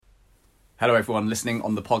Hello everyone listening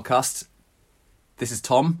on the podcast. This is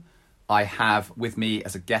Tom. I have with me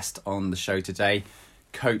as a guest on the show today,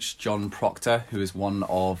 Coach John Proctor, who is one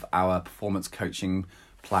of our performance coaching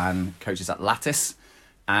plan coaches at Lattice.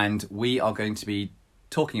 And we are going to be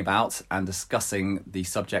talking about and discussing the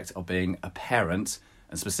subject of being a parent,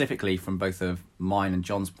 and specifically from both of mine and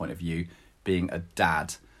John's point of view, being a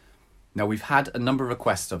dad. Now, we've had a number of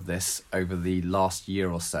requests of this over the last year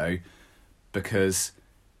or so, because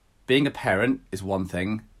being a parent is one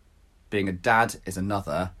thing, being a dad is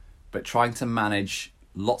another, but trying to manage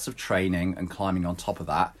lots of training and climbing on top of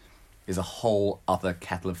that is a whole other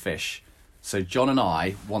kettle of fish. So John and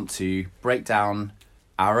I want to break down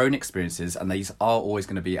our own experiences, and these are always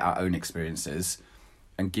going to be our own experiences,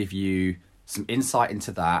 and give you some insight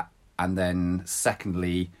into that, and then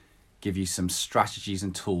secondly, give you some strategies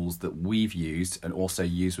and tools that we've used and also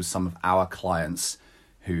use with some of our clients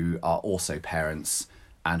who are also parents.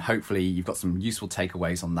 And hopefully you've got some useful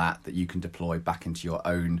takeaways on that you can deploy back into your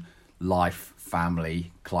own life,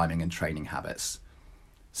 family, climbing and training habits.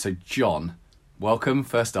 So John, welcome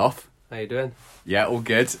first off. How you doing? Yeah, all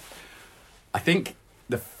good. I think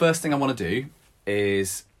the first thing I want to do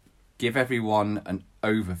is give everyone an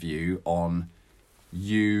overview on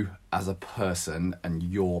you as a person and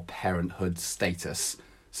your parenthood status,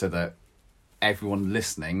 so that everyone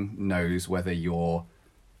listening knows whether you're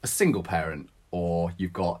a single parent or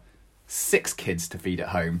you've got 6 kids to feed at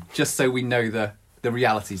home, just so we know the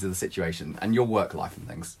realities of the situation and your work life and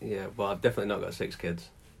things. Yeah, well, I've definitely not got 6 kids,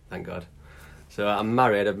 thank God. So I'm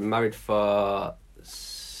married. I've been married for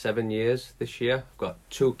 7 years this year. I've got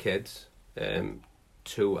 2 kids,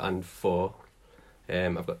 2 and 4.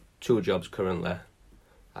 I've got 2 jobs currently,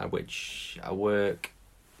 which I work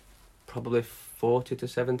probably 40 to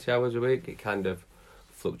 70 hours a week. It kind of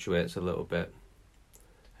fluctuates a little bit.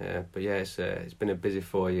 But yeah, it's been a busy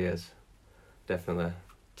 4 years, definitely.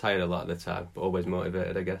 Tired a lot of the time, but always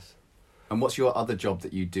motivated, I guess. And what's your other job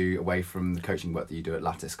that you do away from the coaching work that you do at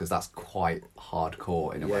Lattice? Because that's quite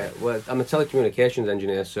hardcore in a way. Yeah, well, I'm a telecommunications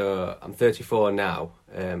engineer, so I'm 34 now,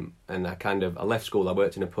 and I left school. I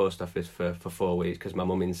worked in a post office for 4 weeks because my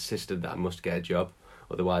mum insisted that I must get a job,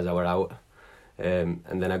 otherwise I were out. And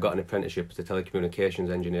then I got an apprenticeship as a telecommunications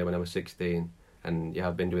engineer when I was 16. And yeah,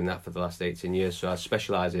 I've been doing that for the last 18 years. So I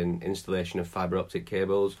specialise in installation of fibre optic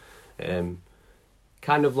cables.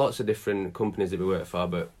 Kind of lots of different companies that we work for,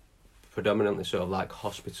 but predominantly sort of like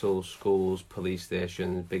hospitals, schools, police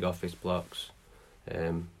stations, big office blocks.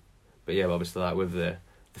 But yeah, obviously like with the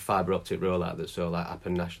fibre optic rollout that sort of like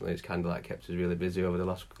happened nationally, it's kind of like kept us really busy over the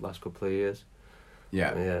last couple of years.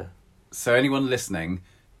 Yeah. So anyone listening,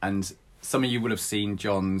 and some of you would have seen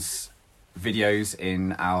John's videos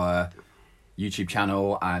in our YouTube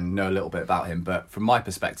channel and know a little bit about him, but from my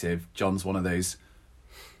perspective, John's one of those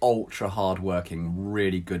ultra hard-working,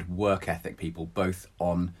 really good work ethic people, both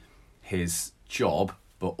on his job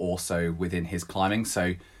but also within his climbing.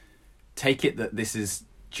 So take it that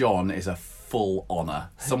John is a full honour,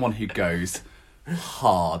 someone who goes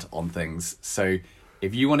hard on things. So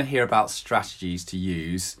if you want to hear about strategies to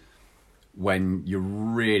use when you're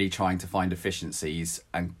really trying to find efficiencies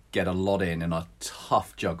and get a lot in a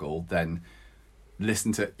tough juggle, then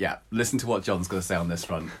listen to what John's going to say on this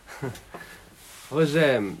front.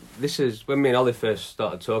 This is when me and Ollie first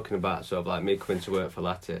started talking about sort of like me coming to work for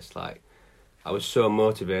Lattice. Like, I was so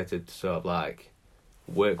motivated to sort of like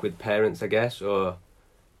work with parents, I guess, or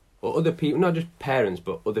other people, not just parents,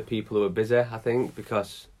 but other people who are busy, I think,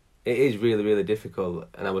 because it is really, really difficult.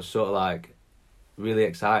 And I was sort of like really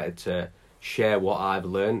excited to share what I've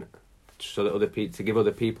learned, so that to give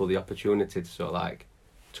other people the opportunity to sort of like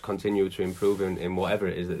to continue to improve in whatever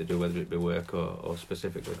it is that they do, whether it be work or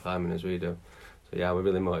specifically climbing as we do. So yeah, we're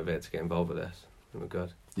really motivated to get involved with this. We're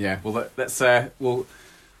good. Yeah, well, let's we'll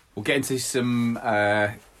get into some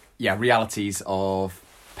realities of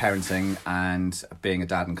parenting and being a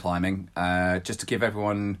dad and climbing. Just to give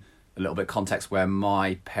everyone a little bit of context where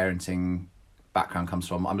my parenting background comes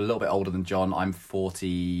from. I'm a little bit older than John. I'm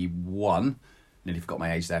 41. Nearly forgot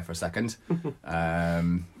my age there for a second.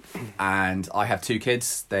 And I have 2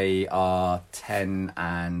 kids. They are 10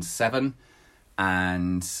 and 7.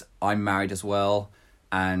 And I'm married as well.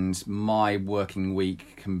 And my working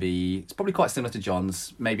week it's probably quite similar to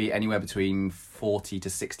John's, maybe anywhere between 40 to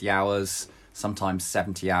 60 hours, sometimes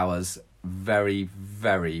 70 hours, very,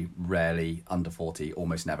 very rarely under 40,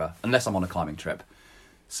 almost never, unless I'm on a climbing trip.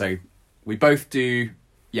 So we both do,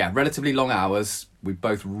 relatively long hours. We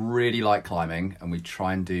both really like climbing, and we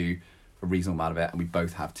try and do a reasonable amount of it, and we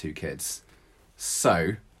both have 2 kids.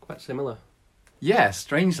 So quite similar. Yeah,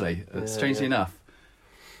 strangely Yeah. enough.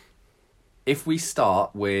 If we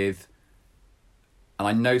start with And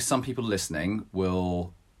I know some people listening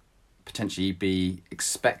will potentially be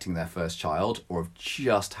expecting their first child or have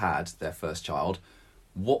just had their first child.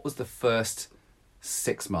 What was the first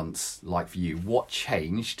 6 months like for you? What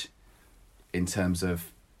changed in terms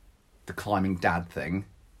of the climbing dad thing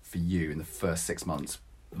for you in the first 6 months?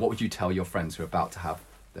 What would you tell your friends who are about to have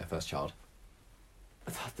their first child?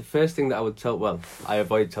 The first thing that I would tell, well, I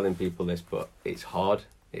avoid telling people this, but it's hard.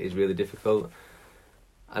 It is really difficult.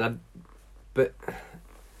 But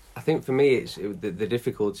I think for me, the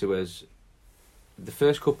difficulty was the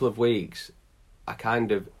first couple of weeks, I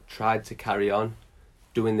kind of tried to carry on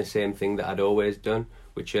doing the same thing that I'd always done,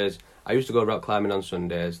 which is I used to go rock climbing on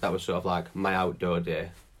Sundays. That was sort of like my outdoor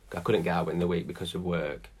day. I couldn't get out in the week because of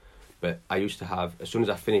work. But I used to have, as soon as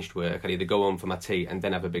I finished work, I'd either go home for my tea and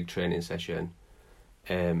then have a big training session,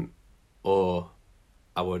 or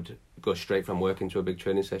I would go straight from work into a big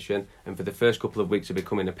training session. And for the first couple of weeks of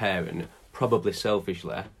becoming a parent, probably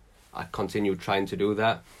selfishly, I continued trying to do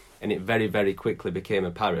that. And it very, very quickly became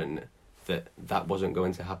apparent that that wasn't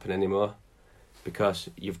going to happen anymore, because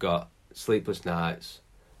you've got sleepless nights.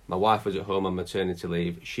 My wife was at home on maternity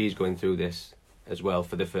leave. She's going through this as well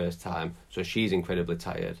for the first time, so she's incredibly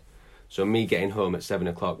tired. So me getting home at 7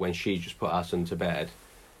 o'clock when she just put our son to bed,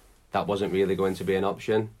 that wasn't really going to be an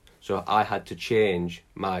option. So I had to change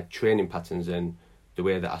my training patterns and the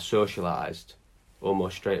way that I socialised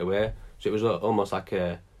almost straight away. So it was almost like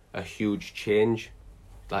a huge change,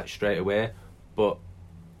 like straight away. But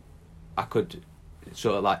I could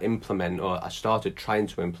sort of like implement, or I started trying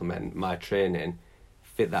to implement my training,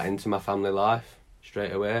 fit that into my family life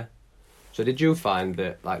straight away. So did you find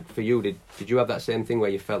that, like for you, did you have that same thing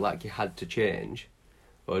where you felt like you had to change?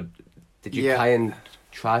 Or did you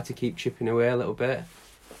try to keep chipping away a little bit?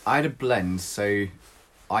 I had a blend. So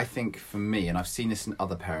I think for me, and I've seen this in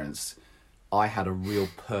other parents, I had a real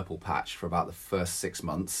purple patch for about the first 6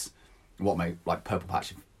 months. What my like purple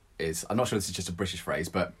patch is, I'm not sure this is just a British phrase,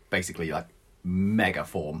 but basically like mega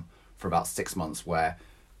form for about 6 months where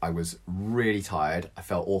I was really tired. I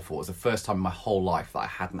felt awful. It was the first time in my whole life that I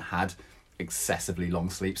hadn't had excessively long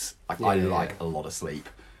sleeps. Like a lot of sleep,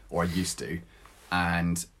 or I used to,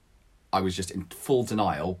 and I was just in full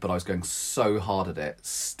denial, but I was going so hard at it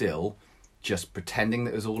still, just pretending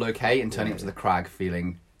that it was all okay and turning up to the crag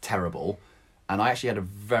feeling terrible. And I actually had a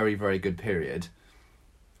very, very good period,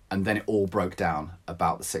 and then it all broke down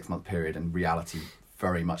about the 6 month period, and reality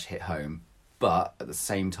very much hit home. But at the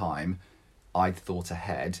same time, I'd thought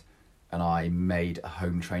ahead, and I made a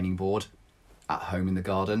home training board at home in the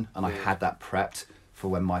garden, and I had that prepped for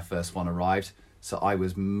when my first one arrived. So I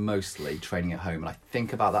was mostly training at home, and I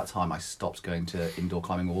think about that time I stopped going to indoor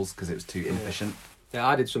climbing walls because it was too inefficient. Yeah,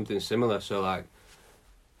 I did something similar. So like,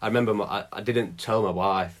 I remember I didn't tell my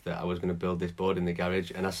wife that I was going to build this board in the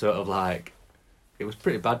garage, and I sort of like, it was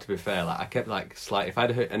pretty bad to be fair. Like I kept like if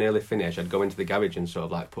I'd hit an early finish, I'd go into the garage and sort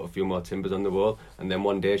of like put a few more timbers on the wall. And then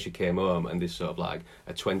one day she came home and there's sort of like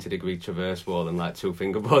a 20-degree traverse wall and like 2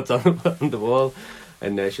 fingerboards on the wall.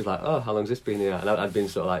 And she's like, "Oh, how long's this been here?" And I'd been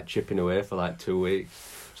sort of like chipping away for like 2 weeks.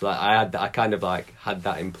 So like I kind of like had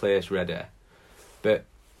that in place ready. But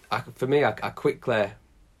for me, it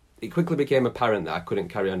quickly became apparent that I couldn't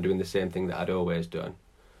carry on doing the same thing that I'd always done.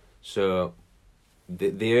 So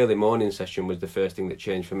the early morning session was the first thing that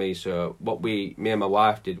changed for me. So what me and my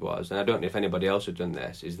wife did was, and I don't know if anybody else had done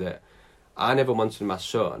this, is that I never wanted my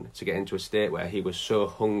son to get into a state where he was so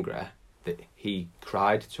hungry that he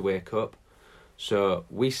cried to wake up. So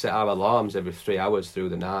we set our alarms every 3 hours through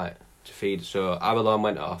the night to feed. So our alarm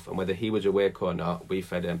went off, and whether he was awake or not, we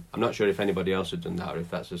fed him. I'm not sure if anybody else had done that or if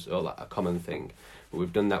that's just like a common thing, but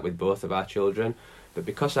we've done that with both of our children. But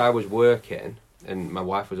because I was working and my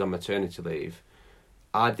wife was on maternity leave,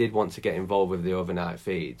 I did want to get involved with the overnight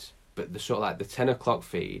feeds, but the sort of like the 10 o'clock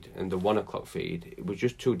feed and the 1 o'clock feed, it was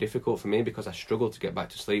just too difficult for me because I struggled to get back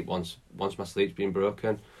to sleep once my sleep's been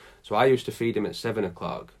broken. So I used to feed him at 7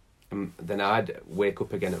 o'clock, and then I'd wake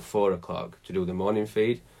up again at 4 o'clock to do the morning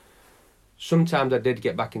feed. Sometimes I did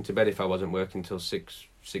get back into bed if I wasn't working till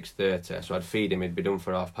 6:30, so I'd feed him, he'd be done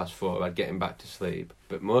for 4:30, I'd get him back to sleep.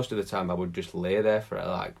 But most of the time I would just lay there for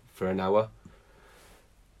an hour.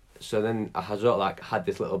 So then I sort of like had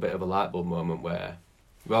this little bit of a light bulb moment where,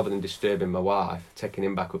 rather than disturbing my wife, taking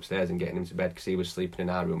him back upstairs and getting him to bed because he was sleeping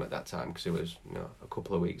in our room at that time because he was a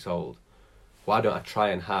couple of weeks old, why don't I try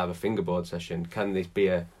and have a fingerboard session? Can this be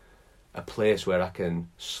a place where I can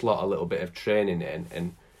slot a little bit of training in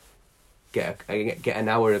and get an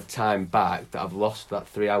hour of time back that I've lost that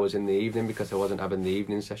 3 hours in the evening because I wasn't having the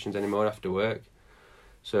evening sessions anymore after work?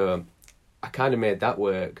 So I kind of made that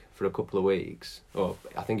work for a couple of weeks, or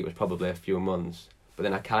I think it was probably a few months. But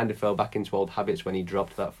then I kind of fell back into old habits when he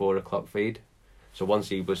dropped that 4 o'clock feed. So once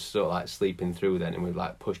he was sort of like sleeping through then, and we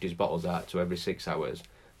like pushed his bottles out to every 6 hours,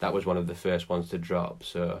 that was one of the first ones to drop.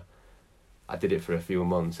 So I did it for a few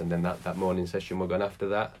months, and then that morning session were gone after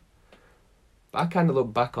that. But I kind of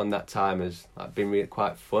look back on that time as like being really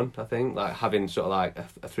quite fun, I think. Like having sort of like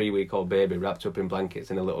a 3-week-old baby wrapped up in blankets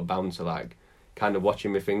in a little bouncer, like kind of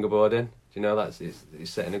watching me fingerboarding. Do you know, it's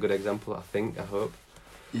setting a good example, I think, I hope.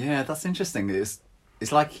 Yeah, that's interesting. It's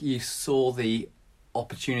like you saw the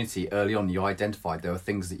opportunity early on. You identified there were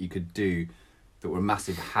things that you could do that were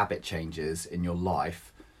massive habit changes in your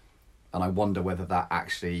life. And I wonder whether that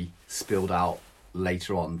actually spilled out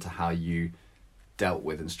later on to how you dealt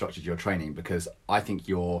with and structured your training, because I think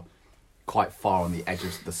you're quite far on the edge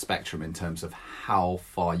of the spectrum in terms of how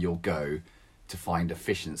far you'll go to find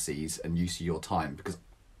efficiencies and use of your time. Because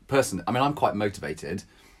personally, I mean, I'm quite motivated,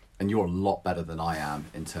 and you're a lot better than I am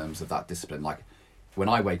in terms of that discipline. Like when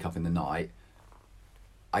I wake up in the night,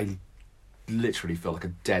 I literally feel like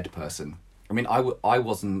a dead person. I mean, I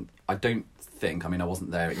wasn't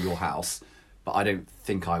there at your house, but I don't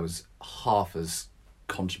think I was half as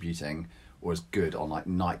contributing or as good on like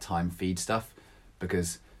nighttime feed stuff,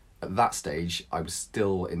 because at that stage I was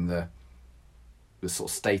still in the sort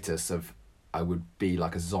of status of I would be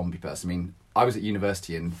like a zombie person. I mean, I was at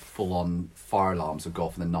university and full on fire alarms would go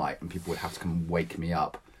off in the night, and people would have to come and wake me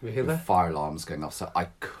up with fire alarms going off, so I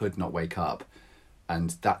could not wake up. And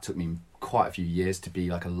that took me quite a few years to be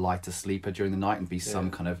like a lighter sleeper during the night and be some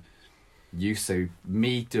kind of use. So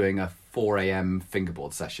me doing a 4 a.m.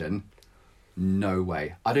 fingerboard session, no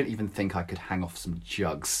way. I don't even think I could hang off some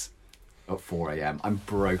jugs at 4 a.m. I'm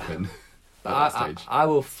broken at that stage. I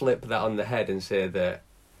will flip that on the head and say that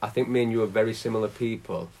I think me and you are very similar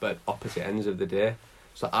people, but opposite ends of the day.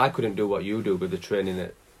 So I couldn't do what you do with the training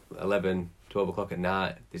at 11, 12 o'clock at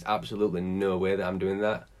night. There's absolutely no way that I'm doing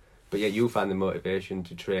that. But yet you find the motivation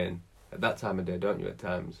to train at that time of day, don't you, at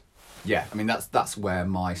times? Yeah, I mean, that's where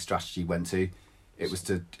my strategy went to. It was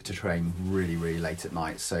to train really, really late at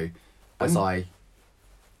night. So as I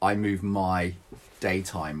moved my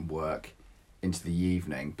daytime work into the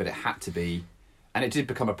evening, but it had to be, and it did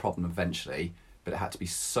become a problem eventually, but it had to be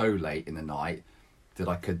so late in the night that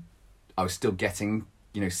I was still getting,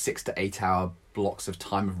 6 to 8 hour blocks of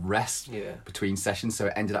time of rest between sessions. So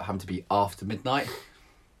it ended up having to be after midnight.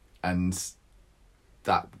 And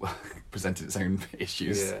that presented its own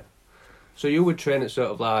issues. Yeah. So you would train at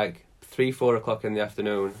sort of like 3-4 o'clock in the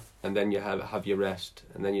afternoon, and then you have your rest,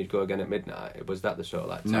 and then you'd go again at midnight. Was that the sort of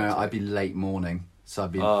like tactic? No, I'd be late morning. So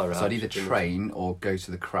I'd either train or go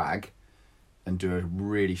to the crag and do a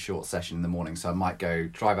really short session in the morning. So I might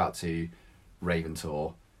drive out to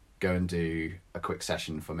Raventor, go and do a quick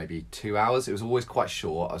session for maybe 2 hours. It was always quite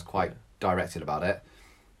short. I was quite directed about it.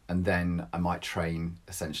 And then I might train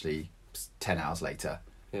essentially 10 hours later,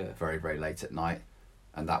 very, very late at night.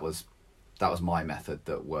 And that was my method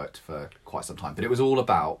that worked for quite some time. But it was all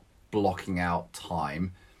about blocking out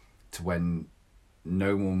time to when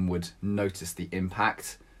no one would notice the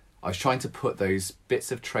impact. I was trying to put those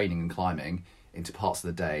bits of training and climbing into parts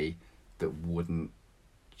of the day that wouldn't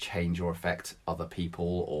change or affect other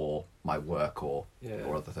people or my work or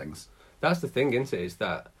other things. That's the thing, isn't it?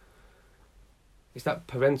 It's that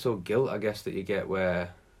parental guilt, I guess, that you get where,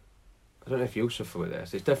 I don't know if you suffer with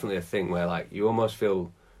this, it's definitely a thing where like you almost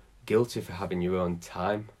feel guilty for having your own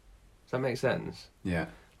time. Does that make sense? Yeah.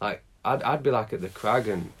 Like, I'd be like at the crag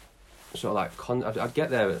and sort of like, I'd get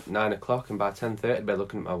there at 9 o'clock and by 10:30 I'd be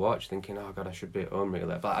looking at my watch thinking, oh God, I should be at home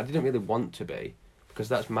really. But I didn't really want to be, because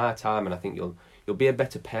that's my time, and I think you'll be a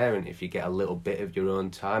better parent if you get a little bit of your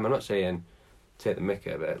own time. I'm not saying take the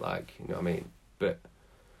mick of it, like, you know what I mean? But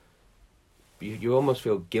you almost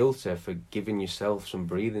feel guilty for giving yourself some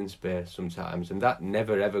breathing space sometimes, and that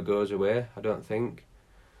never ever goes away, I don't think.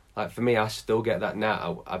 Like for me, I still get that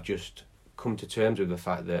now. I've just come to terms with the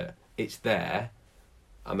fact that it's there.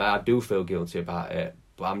 I mean, I do feel guilty about it,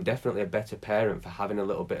 but I'm definitely a better parent for having a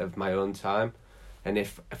little bit of my own time. And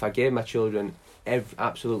if I gave my children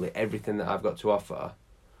absolutely everything that I've got to offer,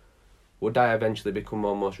 would I eventually become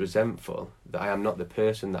almost resentful that I am not the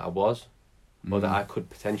person that I was, or that I could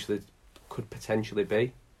potentially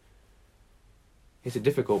be? It's a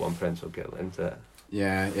difficult one, parental guilt, isn't it?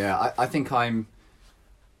 Yeah. I think I'm,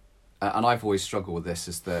 and I've always struggled with this,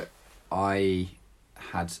 is that I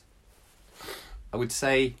would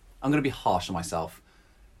say, I'm going to be harsh on myself,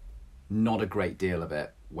 not a great deal of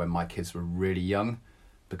it when my kids were really young,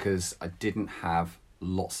 because I didn't have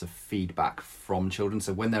lots of feedback from children.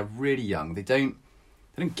 So when they're really young, they don't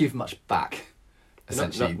give much back.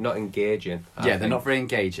 Essentially, not engaging. They're not very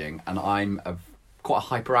engaging, and I'm quite a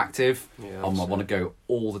hyperactive, Yeah, I want to go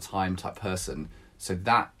all the time type person. So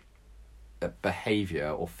that behaviour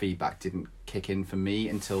or feedback didn't kick in for me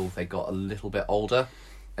until they got a little bit older.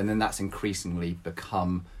 And then that's increasingly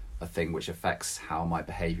become a thing which affects how my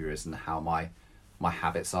behaviour is and how my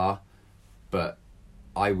habits are. But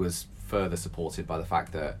I was further supported by the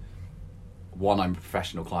fact that, one, I'm a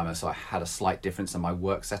professional climber, so I had a slight difference in my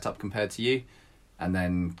work setup compared to you. And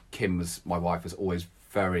then my wife was always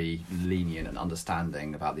very lenient and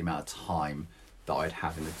understanding about the amount of time that I'd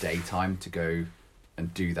have in the daytime to go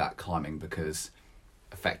and do that climbing, because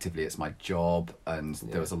effectively it's my job, and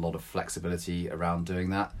there was a lot of flexibility around doing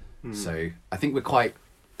that. So I think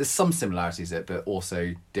there's some similarities there, but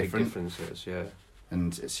also different. Big differences, yeah.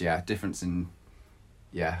 And it's difference in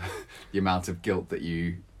the amount of guilt that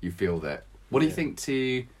you feel that. What do you think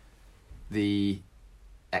to the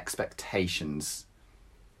expectations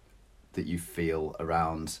that you feel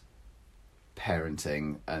around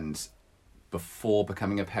parenting and before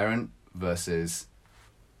becoming a parent versus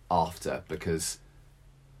after? Because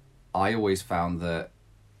I always found that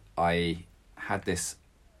I had this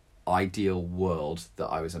ideal world that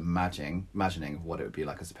I was imagining what it would be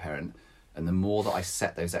like as a parent, and the more that I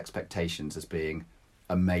set those expectations as being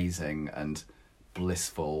amazing and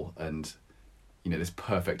blissful and this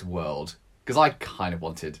perfect world, because I kind of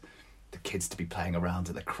wanted the kids to be playing around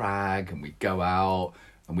at the crag and we'd go out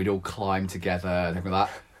and we'd all climb together and everything like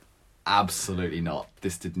that. Absolutely not.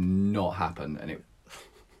 This did not happen,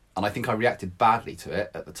 and I think I reacted badly to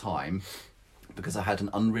it at the time because I had an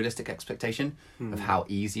unrealistic expectation of how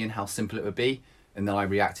easy and how simple it would be, and then I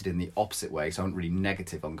reacted in the opposite way. So I went really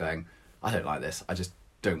negative on going, I don't like this, I just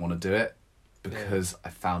don't want to do it, because I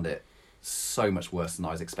found it so much worse than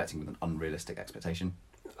I was expecting with an unrealistic expectation.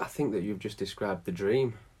 I think that you've just described the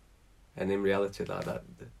dream, and in reality, like that,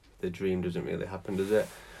 the dream doesn't really happen, does it?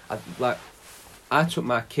 I took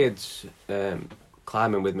my kids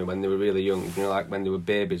climbing with me when they were really young, like when they were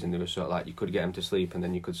babies, and they were sort of like, you could get them to sleep and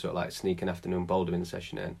then you could sort of like sneak an afternoon bouldering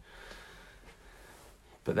session in.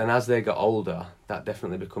 But then as they got older, that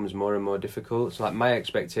definitely becomes more and more difficult. So like my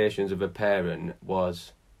expectations of a parent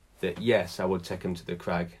was that, yes, I would take them to the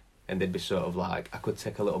crag, and they'd be sort of like, I could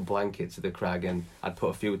take a little blanket to the crag and I'd put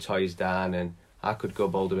a few toys down and I could go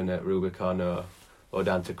bouldering at Rubicon or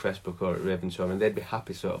down to Crestbrook or at Ravensthorne, and they'd be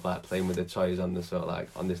happy sort of like playing with the toys on the sort of like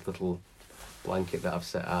on this little blanket that I've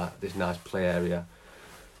set out, this nice play area.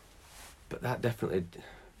 But that definitely,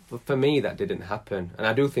 for me, that didn't happen. And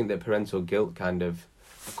I do think that parental guilt kind of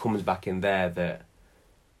comes back in there, that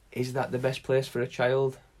is that the best place for a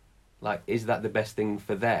child? Like, is that the best thing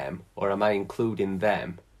for them, or am I including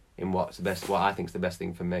them in what I think's the best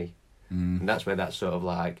thing for me? And that's where that sort of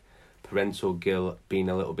like parental guilt, being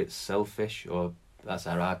a little bit selfish, or that's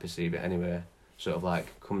how I perceive it anyway, sort of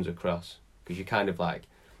like comes across, because you're kind of like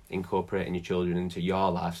incorporating your children into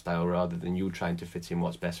your lifestyle rather than you trying to fit in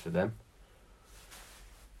what's best for them.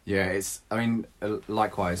 Yeah,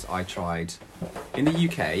 likewise, I tried. In the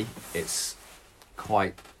UK, it's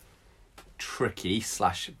quite tricky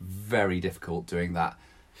 / very difficult doing that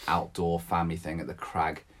outdoor family thing at the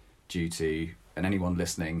crag due to, and anyone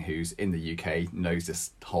listening who's in the UK knows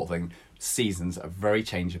this whole thing, seasons are very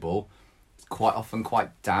changeable. It's quite often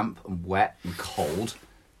quite damp and wet and cold.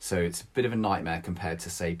 So it's a bit of a nightmare compared to,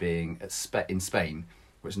 say, being in Spain,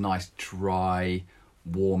 where it's nice, dry,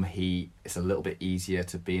 warm heat. It's a little bit easier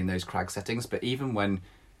to be in those crag settings. But even when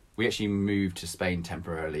we actually moved to Spain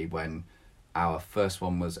temporarily, when our first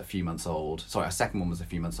one was a few months old, our second one was a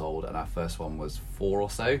few months old, and our first one was 4 or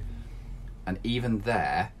so. And even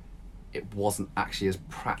there, it wasn't actually as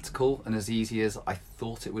practical and as easy as I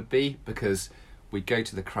thought it would be, because we'd go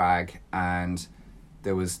to the crag and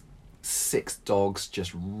there was 6 dogs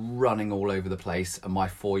just running all over the place, and my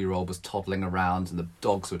 4-year-old was toddling around, and the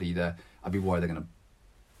dogs would I'd be worried they're going to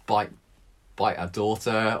bite our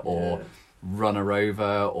daughter or run her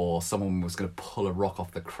over, or someone was going to pull a rock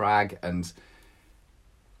off the crag, and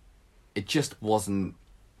it just wasn't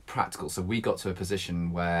practical. So we got to a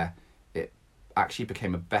position where it actually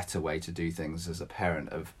became a better way to do things as a parent,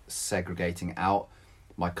 of segregating out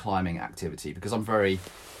my climbing activity, because I'm very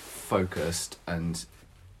focused and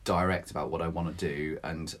direct about what I want to do,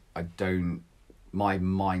 and my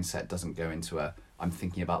mindset doesn't go into I'm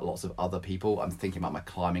thinking about lots of other people. I'm thinking about my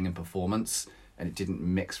climbing and performance, and it didn't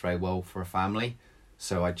mix very well for a family.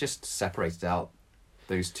 So I just separated out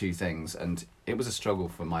those two things, and it was a struggle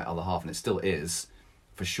for my other half, and it still is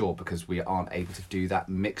for sure, because we aren't able to do that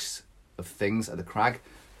mix of things at the crag.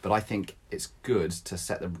 But I think it's good to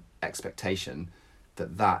set the expectation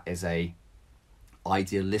that is a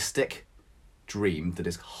idealistic dream that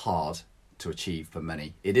is hard to achieve for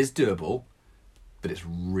many. It is doable, but it's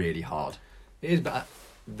really hard. It is, but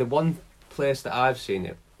the one place that I've seen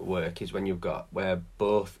it work is when you've got where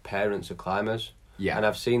both parents are climbers. Yeah. And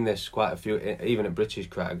I've seen this quite a few, even at British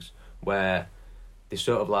Crags, where they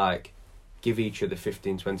sort of like give each other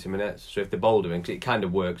 15, 20 minutes. So if they're bouldering, because it kind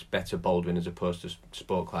of works better bouldering as opposed to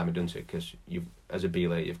sport climbing, doesn't it? Because you, as a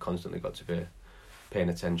belayer, you've constantly got to be paying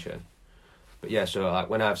attention. But yeah, so like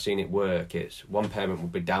when I've seen it work, it's one parent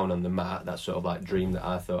would be down on the mat, that sort of like dream that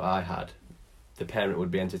I thought I had. The parent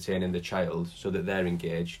would be entertaining the child so that they're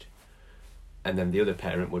engaged, and then the other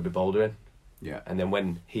parent would be bouldering. Yeah. And then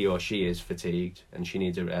when he or she is fatigued and she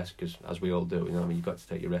needs a rest, because as we all do, you know, I mean, you've got to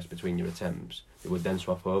take your rest between your attempts, it would then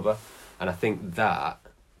swap over. And I think that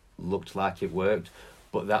looked like it worked,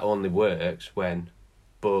 but that only works when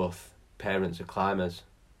both parents are climbers.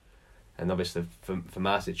 And obviously, for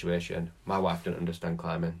my situation, my wife doesn't understand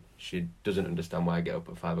climbing. She doesn't understand why I get up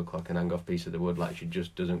at 5 o'clock and hang off a piece of the wood. Like, she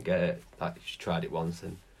just doesn't get it. Like, she tried it once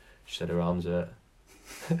and she said her arms hurt.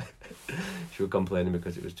 She was complaining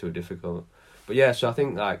because it was too difficult. But yeah, so I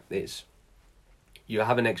think like it's, you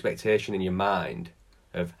have an expectation in your mind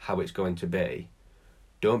of how it's going to be.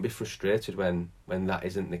 Don't be frustrated when that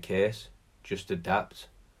isn't the case. Just adapt.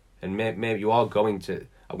 And maybe you are going to,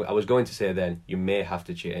 I was going to say then, you may have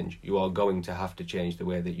to change. You are going to have to change the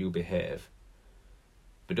way that you behave.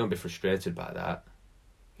 But don't be frustrated by that.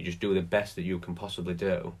 You just do the best that you can possibly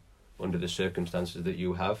do under the circumstances that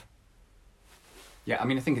you have. Yeah, I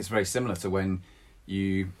mean, I think it's very similar to when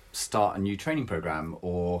you start a new training program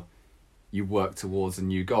or you work towards a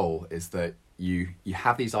new goal, is that you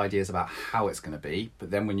have these ideas about how it's going to be,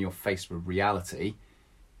 but then when you're faced with reality,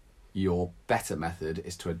 your better method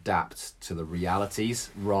is to adapt to the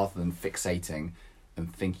realities rather than fixating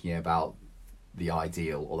and thinking about the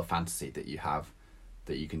ideal or the fantasy that you have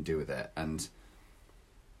that you can do with it. And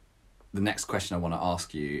the next question I want to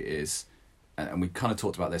ask you is, and we kind of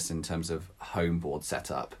talked about this in terms of home board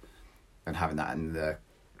setup and having that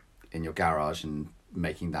in your garage and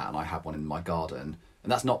making that, and I have one in my garden,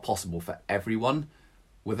 and that's not possible for everyone.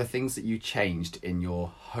 Were the things that you changed in your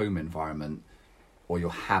home environment or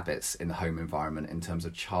your habits in the home environment in terms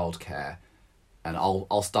of childcare? And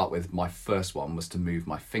I'll start with my first one was to move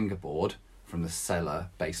my fingerboard from the cellar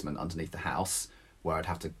basement underneath the house, where I'd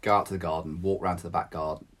have to go out to the garden, walk round to the back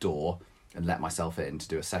garden door and let myself in to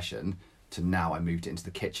do a session, to now I moved it into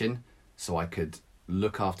the kitchen so I could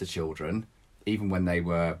look after children, even when they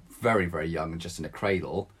were very, very young and just in a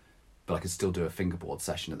cradle, but I could still do a fingerboard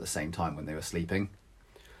session at the same time when they were sleeping.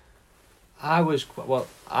 I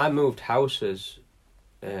moved houses,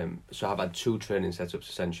 so I've had 2 training setups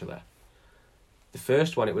essentially. The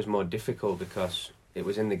first one, it was more difficult because it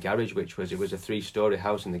was in the garage, it was a 3-storey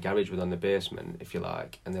house, and the garage was on the basement, if you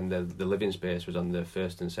like, and then the living space was on the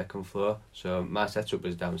 1st and 2nd floor. So my setup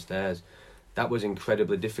was downstairs. That was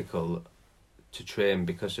incredibly difficult to train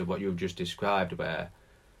because of what you've just described, where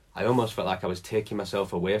I almost felt like I was taking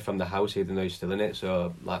myself away from the house even though you're still in it.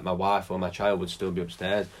 So like my wife or my child would still be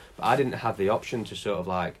upstairs, but I didn't have the option to sort of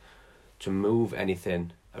like to move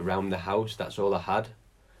anything around the house. That's all I had.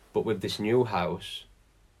 But with this new house,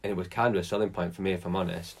 and it was kind of a selling point for me, if I'm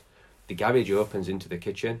honest, the garage opens into the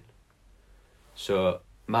kitchen. So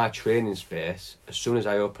my training space, as soon as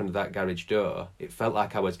I opened that garage door, it felt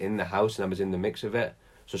like I was in the house and I was in the mix of it.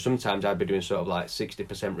 So sometimes I'd be doing sort of like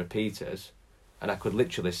 60% repeaters, and I could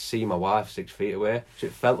literally see my wife 6 feet away. So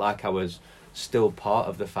it felt like I was still part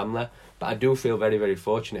of the family. But I do feel very, very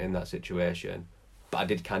fortunate in that situation. But I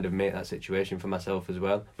did kind of make that situation for myself as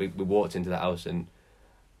well. We walked into the house and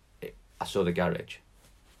I saw the garage,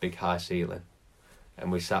 big high ceiling.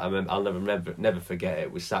 And we sat, I'll never forget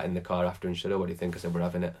it. We sat in the car after and she said, "Oh, what do you think?" I said, "We're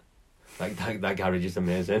having it. Like, that garage is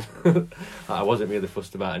amazing." I wasn't really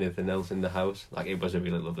fussed about anything else in the house. Like, it was a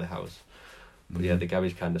really lovely house. But yeah, the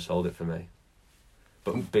garage kind of sold it for me.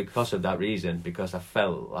 But because of that reason, because I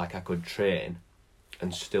felt like I could train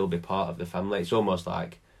and still be part of the family, it's almost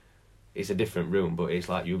like, it's a different room, but it's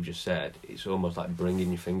like you've just said, it's almost like bringing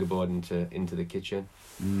your fingerboard into the kitchen.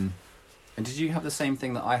 And did you have the same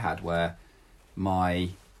thing that I had, where my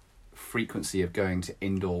frequency of going to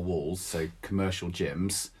indoor walls, so commercial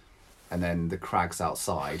gyms, and then the crags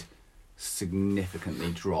outside,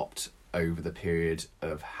 significantly dropped over the period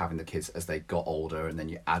of having the kids as they got older, and then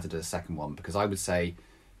you added a second one? Because I would say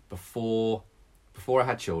before I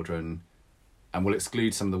had children, and we'll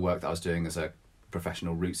exclude some of the work that I was doing as a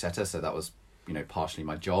professional route setter, so that was, partially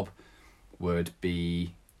my job, I'd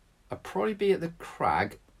probably be at the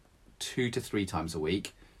crag 2 to 3 times a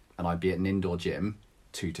week, and I'd be at an indoor gym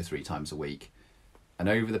 2 to 3 times a week. And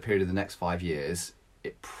over the period of the next 5 years,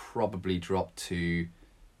 it probably dropped to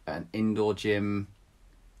an indoor gym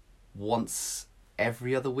once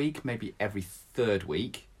every other week, maybe every third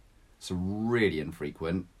week, so really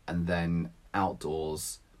infrequent, and then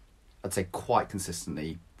outdoors, I'd say quite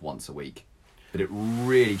consistently once a week. But it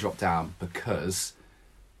really dropped down because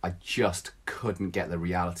I just couldn't get the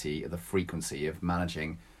reality of the frequency of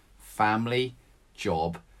managing family,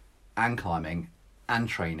 job, and climbing, and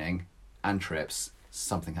training, and trips.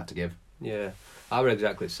 Something had to give. Yeah, I was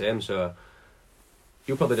exactly the same. So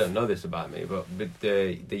you probably don't know this about me, but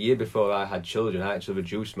the year before I had children, I actually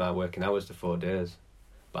reduced my working hours to 4 days.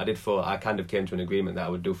 But I kind of came to an agreement that I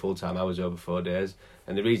would do full-time hours over 4 days.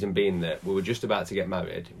 And the reason being that we were just about to get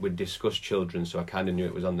married, we'd discussed children, so I kind of knew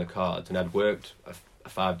it was on the cards. And I'd worked a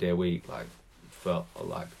 5-day week for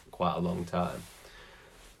quite a long time.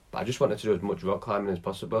 But I just wanted to do as much rock climbing as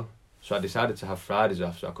possible. So I decided to have Fridays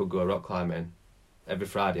off so I could go rock climbing every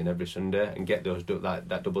Friday and every Sunday and get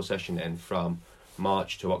that double session in from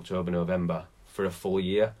March to October, November for a full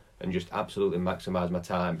year, and just absolutely maximise my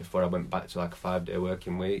time before I went back to like a 5-day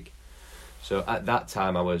working week. So at that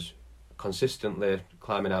time I was consistently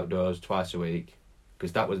climbing outdoors twice a week,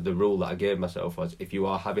 because that was the rule that I gave myself, was if you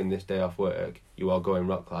are having this day off work, you are going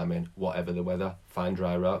rock climbing, whatever the weather, find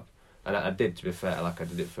dry rock. And I did, to be fair, I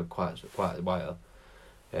did it for quite a while.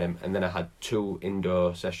 And then I had 2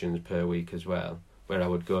 indoor sessions per week as well, where I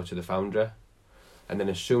would go to the Foundry. And then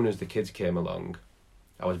as soon as the kids came along,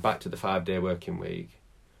 I was back to the 5-day working week.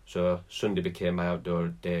 So Sunday became my outdoor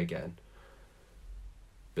day again.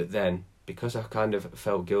 But then, because I kind of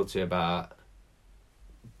felt guilty about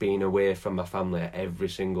being away from my family every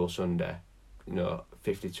single Sunday,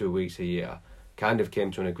 52 weeks a year, kind of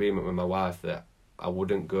came to an agreement with my wife that I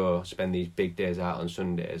wouldn't go spend these big days out on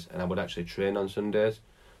Sundays, and I would actually train on Sundays.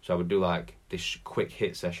 So I would do this quick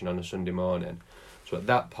hit session on a Sunday morning. So at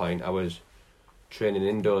that point I was training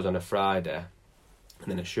indoors on a Friday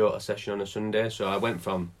and then a shorter session on a Sunday. So I went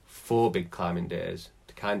from 4 big climbing days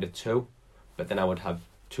to kind of 2, but then I would have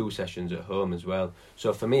 2 sessions at home as well.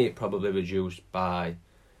 So for me it probably reduced by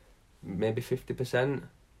maybe 50%.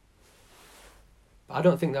 But I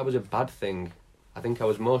don't think that was a bad thing. I think I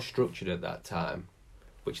was more structured at that time,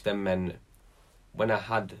 which then meant when I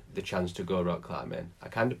had the chance to go rock climbing, I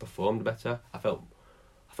kind of performed better. I felt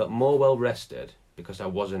more well rested because I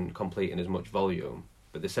wasn't completing as much volume,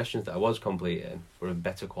 but the sessions that I was completing were of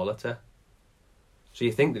better quality. So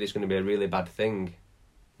you think that it's going to be a really bad thing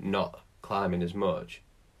not climbing as much,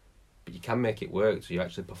 but you can make it work so you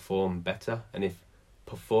actually perform better. And if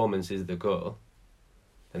performance is the goal,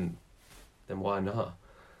 then why not?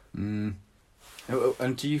 And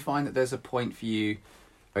do you find that there's a point for you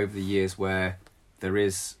over the years where there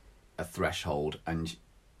is a threshold and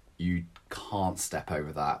you can't step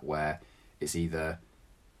over that, where it's either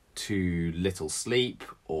too little sleep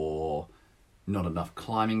or not enough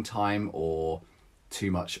climbing time or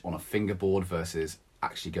too much on a fingerboard versus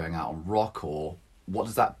actually going out on rock? Or where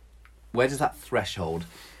does that threshold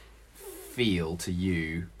feel to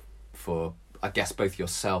you for, I guess, both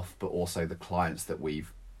yourself but also the clients that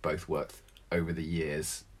we've both worked over the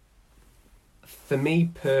years? For me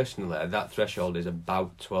personally, that threshold is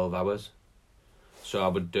about 12 hours. So I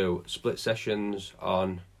would do split sessions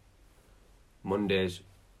on Mondays,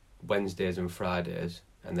 Wednesdays and Fridays,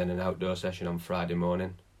 and then an outdoor session on Friday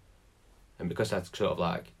morning. And because I'd sort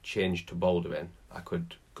of changed to bouldering, I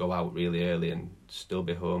could go out really early and still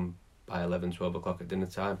be home by 11, 12 o'clock at dinner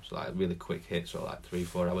time. So really quick hits, so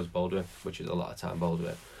 3-4 hours bouldering, which is a lot of time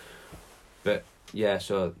bouldering. But yeah,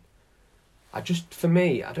 so for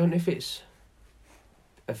me, I don't know if it's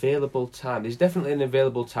available time. There's definitely an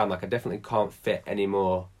available time. I definitely can't fit any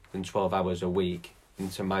more than 12 hours a week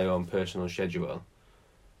into my own personal schedule.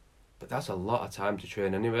 But that's a lot of time to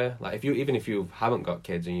train anyway. Even if you haven't got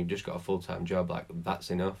kids and you've just got a full-time job, that's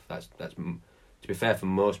enough. That's to be fair, for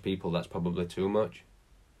most people, that's probably too much.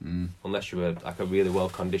 Unless you're a really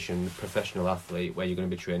well-conditioned professional athlete where you're going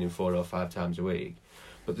to be training 4 or 5 times a week.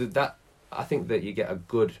 But that I think that you get a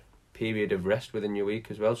good period of rest within your week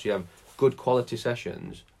as well. So you have good quality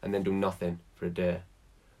sessions and then do nothing for a day.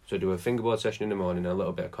 So do a fingerboard session in the morning, a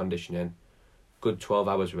little bit of conditioning, good 12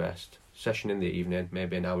 hours rest, session in the evening,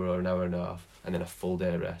 maybe an hour or an hour and a half, and then a full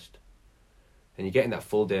day rest. And you're getting that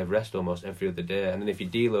full day of rest almost every other day. And then if you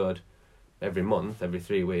deload every month, every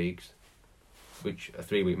 3 weeks, which a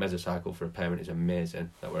 3-week mesocycle for a parent is amazing.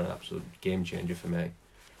 That were an absolute game changer for me.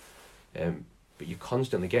 But you're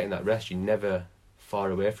constantly getting that rest. You're never far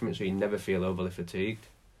away from it, so you never feel overly fatigued.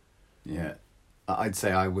 Yeah, I'd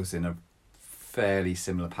say I was in a fairly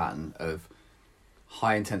similar pattern of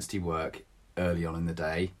high intensity work early on in the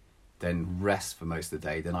day, then rest for most of the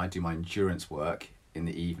day, then I'd do my endurance work in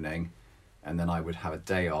the evening, and then I would have a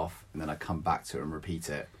day off, and then I'd come back to it and repeat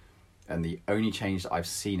it. And the only change that I've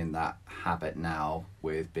seen in that habit now,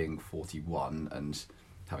 with being 41 and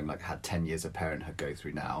having like had 10 years of parenthood go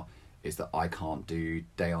through now, is that I can't do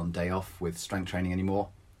day on day off with strength training anymore.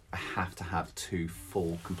 I have to have 2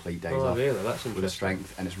 full complete days off really? That's interesting. with a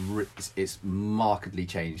strength, and it's markedly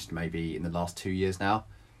changed maybe in the last 2 years now,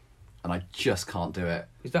 and I just can't do it.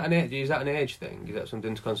 Is that an age thing? Is that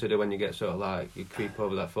something to consider when you get sort of like you creep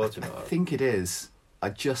over that 40 mark? I think it is. I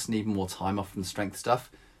just need more time off from the strength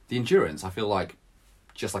stuff. The endurance, I feel like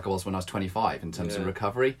just like I was when I was 25 in terms of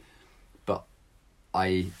recovery, but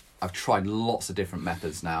I've tried lots of different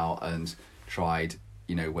methods now and tried,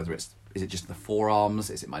 whether is it just the forearms,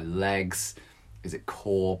 is it my legs, is it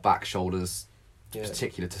core, back, shoulders,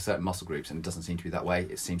 particular to certain muscle groups, and it doesn't seem to be that way.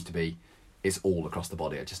 It seems to be it's all across the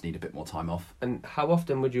body. I just need a bit more time off. And how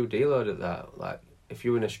often would you deload at that? Like if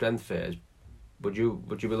you were in a strength phase, would you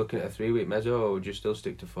be looking at a 3-week meso, or would you still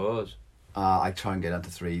stick to 4s? I try and get down to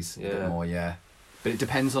 3s a bit more, but it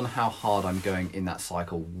depends on how hard I'm going in that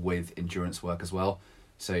cycle with endurance work as well.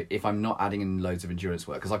 So if I'm not adding in loads of endurance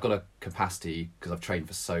work, because I've got a capacity, because I've trained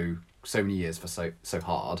for so many years for so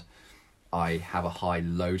hard, I have a high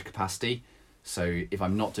load capacity. So if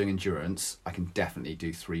I'm not doing endurance, I can definitely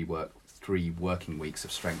do 3 working weeks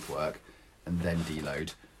of strength work and then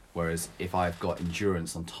deload. Whereas if I've got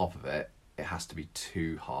endurance on top of it, it has to be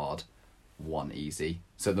 2 hard, 1 easy.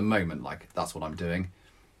 So at the moment, like, that's what I'm doing,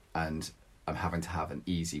 and I'm having to have an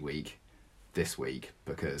easy week this week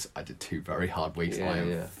because I did 2 very hard weeks and I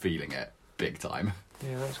am feeling it big time.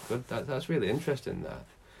 Yeah, that's good. That's really interesting, that.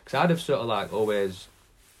 Because I'd have sort of like always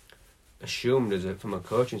assumed from a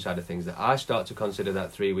coaching side of things that I start to consider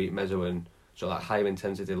that 3-week meso and sort of like higher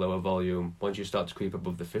intensity, lower volume once you start to creep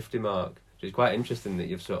above the 50 mark. So it's quite interesting that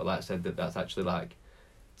you've sort of like said that that's actually like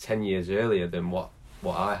 10 years earlier than what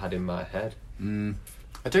I had in my head.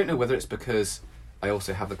 I don't know whether it's because I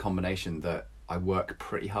also have the combination that I work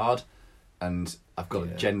pretty hard and I've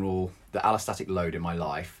got the allostatic load in my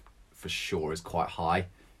life for sure is quite high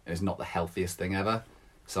and it's not the healthiest thing ever.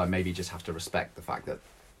 So I maybe just have to respect the fact that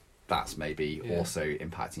that's maybe also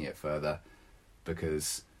impacting it further,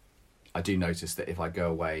 because I do notice that if I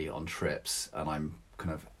go away on trips and I'm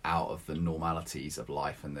kind of out of the normalities of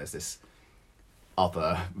life and there's this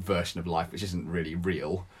other version of life which isn't really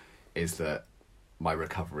real, is that my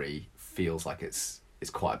recovery feels like it's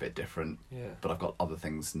quite a bit different, but I've got other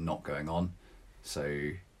things not going on, so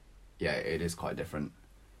it is quite different.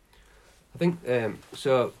 I think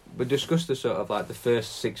so we discussed the sort of like the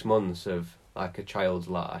first 6 months of like a child's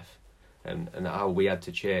life and how we had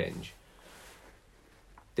to change.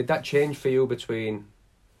 Did that change for you between,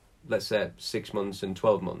 let's say, 6 months and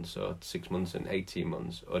 12 months, or 6 months and 18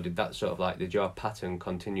 months, or did that sort of like, did your pattern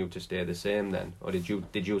continue to stay the same then, or did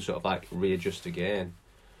you sort of like readjust again?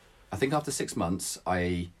 I think after 6 months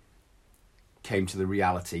I came to the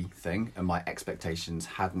reality thing and my expectations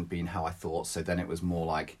hadn't been how I thought, so then it was more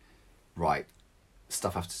like, right,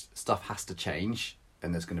 stuff has to change,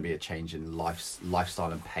 and there's going to be a change in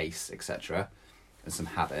lifestyle and pace, etc., and some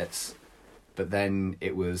habits. But then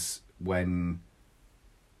it was when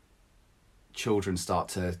children start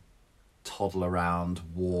to toddle around,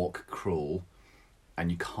 walk, crawl,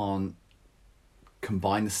 and you can't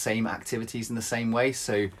combine the same activities in the same way.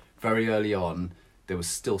 So very early on, there was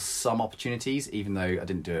still some opportunities, even though I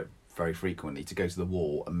didn't do it very frequently, to go to the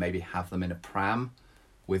wall and maybe have them in a pram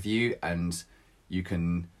with you, and you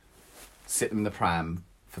can sit them in the pram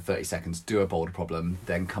for 30 seconds, do a boulder problem,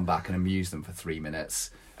 then come back and amuse them for 3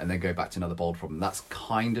 minutes, and then go back to another boulder problem. That's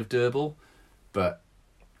kind of doable, but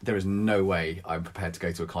there is no way I'm prepared to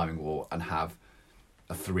go to a climbing wall and have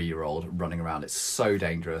a 3-year-old running around. It's so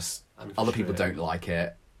dangerous. Other people don't like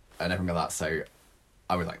it and everything like that. So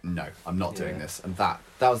I was like, no, I'm not doing this. And that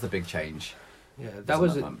was the big change. Yeah,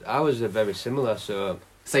 I was a very similar. So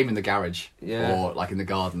same in the garage or like in the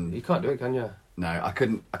garden. You can't do it, can you? No, I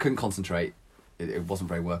couldn't concentrate. It wasn't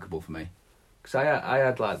very workable for me. Because I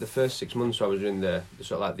had like the first 6 months where I was doing the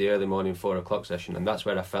sort of like the early morning 4 o'clock session, and that's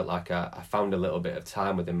where I felt like I found a little bit of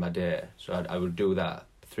time within my day. So I would do that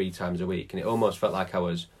 3 times a week, and it almost felt like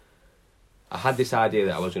I had this idea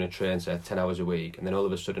that I was going to train, say, 10 hours a week, and then all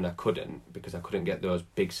of a sudden I couldn't, because I couldn't get those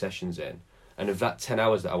big sessions in. And of that 10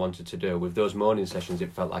 hours that I wanted to do, with those morning sessions,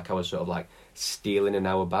 it felt like I was sort of like stealing an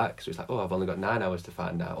hour back. So it's like, I've only got 9 hours to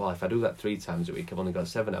find now. Well, if I do that 3 times a week, I've only got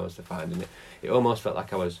 7 hours to find. And it almost felt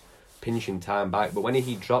like I was pinching time back. But when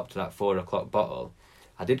he dropped that 4 o'clock bottle,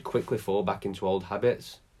 I did quickly fall back into old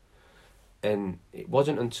habits. And it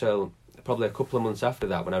wasn't until probably a couple of months after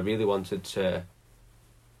that when I really wanted to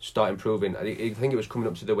start improving. I think it was coming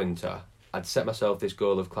up to the winter. I'd set myself this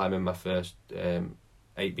goal of climbing my first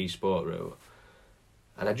 8B sport route,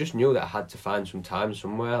 And I just knew that I had to find some time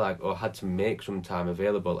somewhere, like, or had to make some time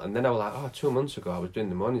available. And then I was like, 2 months ago I was doing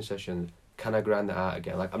the morning session. Can I grind that out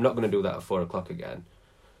again? Like, I'm not going to do that at 4 o'clock again,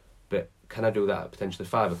 but can I do that at potentially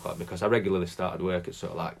 5 o'clock? Because I regularly started work at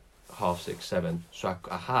sort of like 6:30, 7. So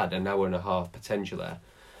I had an hour and a half potentially.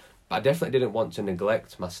 But I definitely didn't want to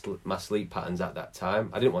neglect my sleep patterns at that time.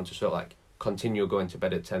 I didn't want to sort of like continue going to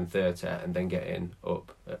bed at 10:30 and then getting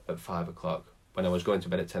up at 5 o'clock when I was going to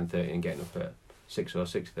bed at 10:30 and getting up at 6 or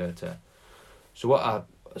 6:30. So what I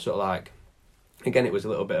sort of like, again, it was a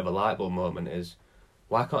little bit of a light bulb moment, is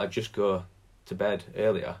why can't I just go to bed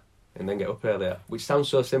earlier and then get up earlier? Which sounds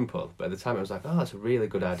so simple, but at the time I was like, that's a really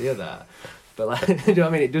good idea, that. But like, you know what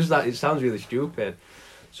I mean? It does that. It sounds really stupid.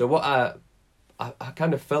 So what I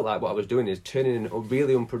kind of felt like what I was doing is turning in a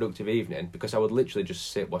really unproductive evening, because I would literally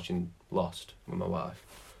just sit watching Lost with my wife.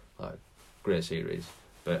 Like, great series,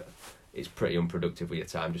 but it's pretty unproductive with your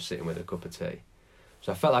time just sitting with a cup of tea.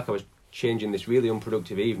 So I felt like I was changing this really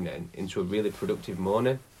unproductive evening into a really productive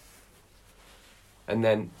morning. And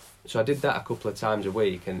then, so I did that a couple of times a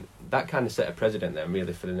week, and that kind of set a precedent then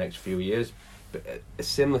really for the next few years. But a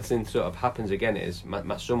similar thing sort of happens again is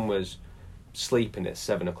my son was sleeping at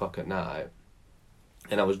 7 o'clock at night,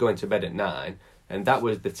 and I was going to bed at 9, and that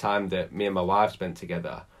was the time that me and my wife spent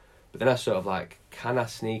together. But then I sort of like, can I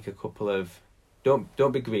sneak a couple of,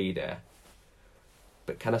 don't be greedy,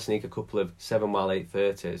 but can I sneak a couple of 7 while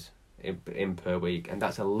 8:30s in per week? And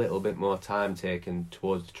that's a little bit more time taken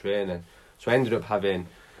towards the training. So I ended up having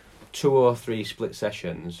 2 or 3 split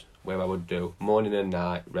sessions where I would do morning and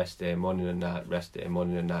night, rest day, morning and night, rest day,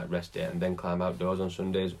 morning and night, rest day, and then climb outdoors on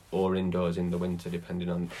Sundays or indoors in the winter, depending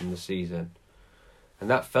on the season. And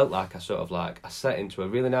that felt like I set into a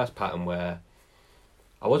really nice pattern where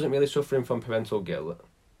I wasn't really suffering from parental guilt,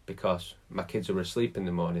 because my kids were asleep in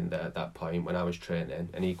the morning there at that point when I was training,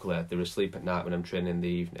 and equally they were asleep at night when I'm training in the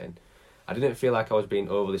evening. I didn't feel like I was being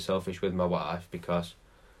overly selfish with my wife, because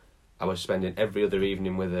I was spending every other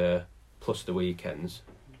evening with her, plus the weekends,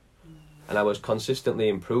 and I was consistently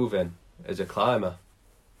improving as a climber.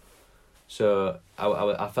 So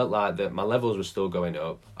I felt like that my levels were still going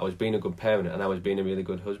up, I was being a good parent, and I was being a really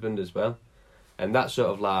good husband as well. And that sort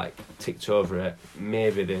of like ticked over at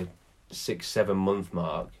maybe the 6-7 month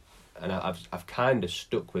mark, and I've kind of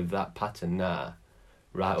stuck with that pattern now,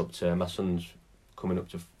 right up to my son's coming up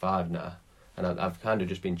to 5 now, and I've kind of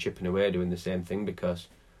just been chipping away doing the same thing because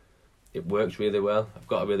it works really well. I've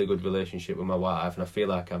got a really good relationship with my wife, and I feel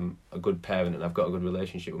like I'm a good parent, and I've got a good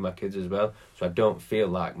relationship with my kids as well. So I don't feel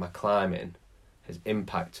like my climbing has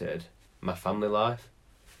impacted my family life.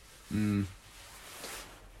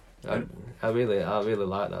 I really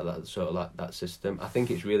like that sort of like that system. I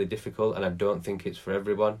think it's really difficult, and I don't think it's for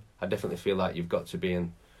everyone. I definitely feel like you've got to be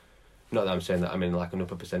in, not that I'm saying that I'm in like an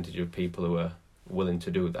upper percentage of people who are willing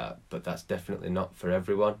to do that, but that's definitely not for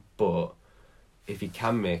everyone. But if you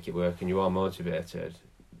can make it work and you are motivated,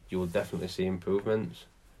 you will definitely see improvements.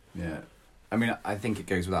 Yeah, I mean, I think it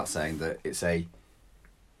goes without saying that it's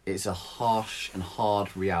a harsh and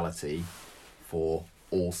hard reality for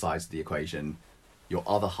all sides of the equation. Your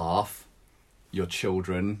other half, your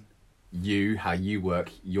children, you, how you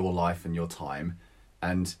work your life and your time.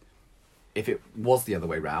 And if it was the other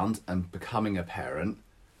way round and becoming a parent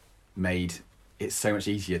made it so much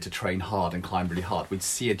easier to train hard and climb really hard, we'd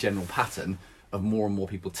see a general pattern of more and more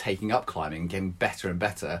people taking up climbing and getting better and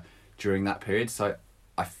better during that period. So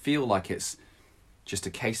I feel like it's just a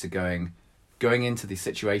case of going into the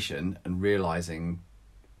situation and realising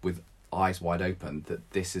with eyes wide open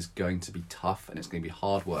that this is going to be tough and it's going to be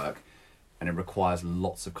hard work and it requires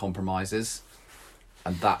lots of compromises,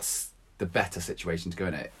 and that's the better situation to go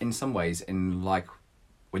in it. In some ways, in like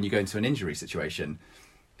when you go into an injury situation,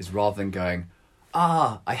 is rather than going,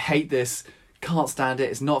 I hate this, can't stand it,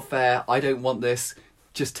 it's not fair, I don't want this,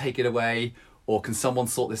 just take it away, or can someone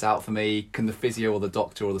sort this out for me, can the physio or the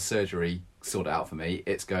doctor or the surgery sort it out for me?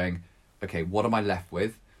 It's going, okay, what am I left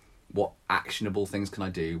with? What actionable things can I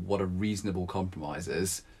do? What are reasonable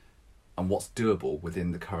compromises? And what's doable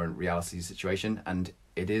within the current reality situation? And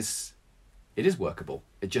it is workable.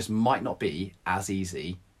 It just might not be as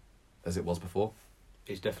easy as it was before.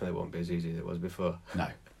 It definitely won't be as easy as it was before. No.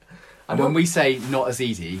 And when we say not as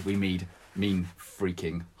easy, we mean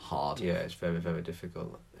freaking hard. Yeah, it's very, very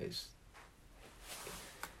difficult. I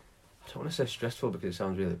don't want to say stressful because it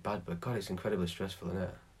sounds really bad, but God, it's incredibly stressful, isn't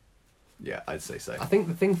it? Yeah, I'd say so. I think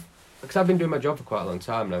the thing, because I've been doing my job for quite a long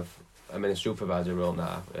time, and I'm in a supervisor role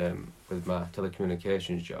now with my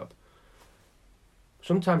telecommunications job.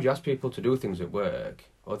 Sometimes you ask people to do things at work,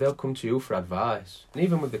 or they'll come to you for advice. And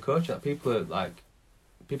even with the coaching, like,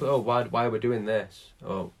 people, why are we doing this?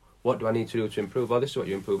 Or what do I need to do to improve? Oh, this is what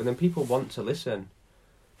you improve. And then people want to listen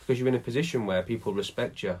because you're in a position where people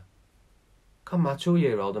respect you. Come, my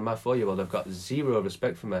 2-year-old and my 4-year-old have got zero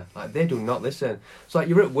respect for me. Like, they do not listen. It's like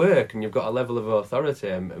you're at work and you've got a level of authority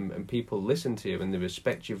and people listen to you and they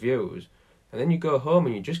respect your views. And then you go home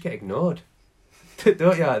and you just get ignored.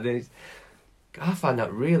 Don't you? I find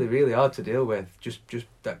that really, really hard to deal with. Just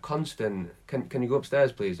that constant, can you go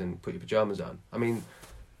upstairs, please, and put your pyjamas on? I mean,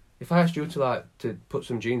 if I asked you to put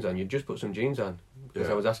some jeans on, you'd just put some jeans on. Because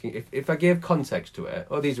I was asking, if I gave context to it,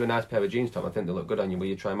 oh, these are a nice pair of jeans, Tom, I think they look good on you, will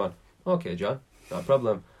you try them on? Okay, John, not a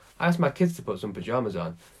problem. I ask my kids to put some pyjamas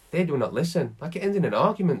on. They do not listen. Like, it ends in an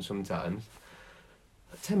argument sometimes.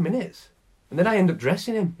 10 minutes. And then I end up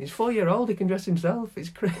dressing him. He's 4-year-old, he can dress himself. It's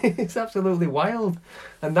crazy. It's absolutely wild.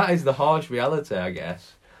 And that is the harsh reality, I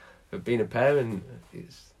guess, of being a parent.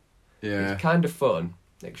 It's kind of fun,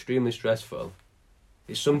 extremely stressful.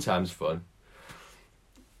 It's sometimes fun.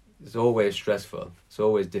 It's always stressful. It's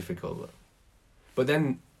always difficult. But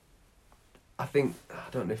then, I think, I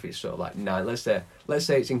don't know if it's sort of like, let's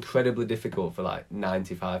say it's incredibly difficult for like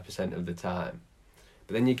 95% of the time.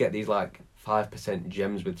 But then you get these like 5%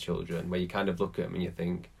 gems with children where you kind of look at them and you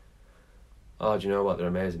think, oh, do you know what, they're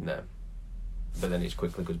amazing then. But then it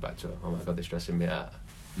quickly goes back to, oh my God, they're stressing me out.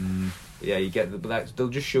 Yeah, you get, they'll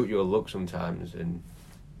just shoot you a look sometimes, and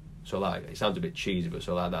so like, it sounds a bit cheesy, but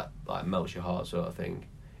so like that, like melts your heart sort of thing.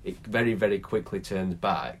 It very, very quickly turns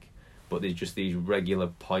back, but there's just these regular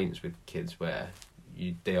points with kids where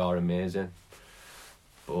they are amazing,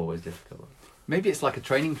 but always difficult. Maybe it's like a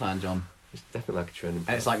training plan, John. It's definitely like a training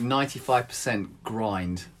plan. And it's like 95%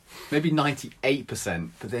 grind, maybe 98%,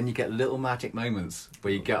 but then you get little magic moments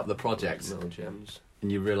where you get up the project, little gems, and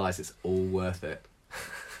you realise it's all worth it.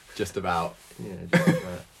 Just about. Yeah, just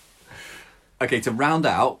about. Okay, to round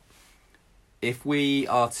out, if we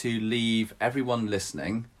are to leave everyone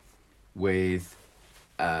listening with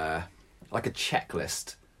like a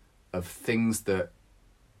checklist of things that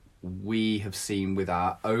we have seen with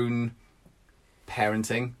our own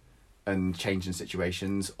parenting and changing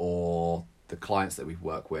situations, or the clients that we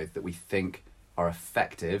work with that we think are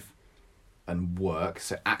effective and work,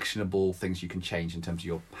 so actionable things you can change in terms of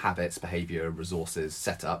your habits, behaviour, resources,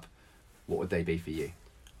 setup, what would they be for you?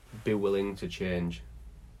 Be willing to change.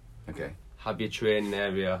 Okay. Have your training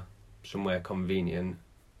area somewhere convenient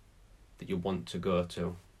that you want to go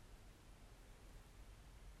to.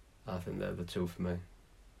 I think they're the two for me.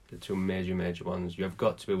 The two major ones. You have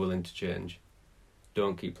got to be willing to change.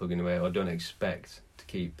 Don't keep plugging away, or don't expect to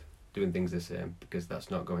keep doing things the same, because that's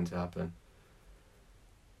not going to happen.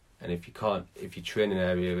 And if your training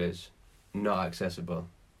area is not accessible,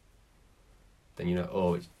 then you know,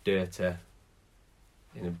 oh, it's dirty,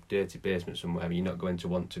 in a dirty basement somewhere, you're not going to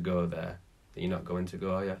want to go there, then you're not going to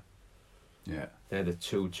go, are you? Yeah. They're the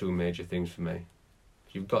two major things for me.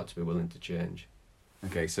 You've got to be willing to change.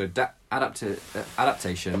 Okay, so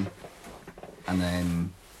adaptation, and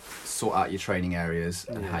then sort out your training areas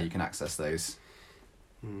and how you can access those.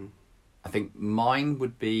 I think mine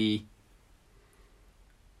would be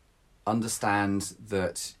understand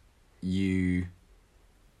that you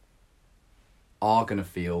are going to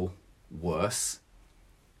feel worse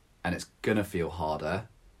and it's going to feel harder,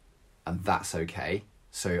 and that's okay.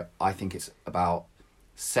 So I think it's about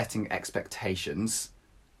setting expectations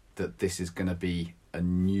that this is going to be a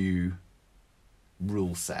new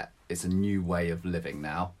rule set. It's a new way of living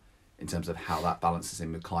now in terms of how that balances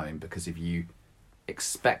in with climbing, because if you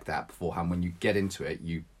expect that beforehand, when you get into it,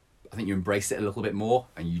 I think you embrace it a little bit more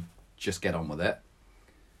and you just get on with it.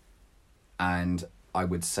 And I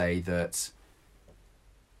would say that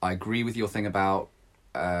I agree with your thing about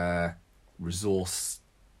resource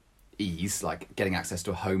ease, like getting access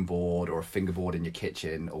to a home board or a fingerboard in your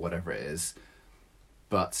kitchen or whatever it is.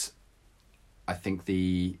 But I think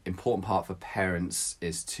the important part for parents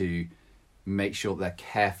is to make sure they're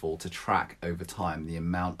careful to track over time the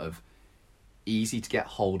amount of easy to get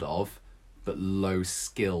hold of but low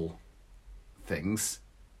skill things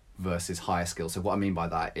versus higher skill. So what I mean by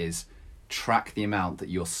that is track the amount that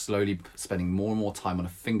you're slowly spending more and more time on a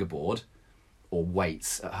fingerboard or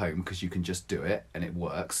weights at home because you can just do it and it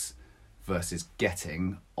works, versus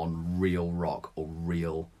getting on real rock or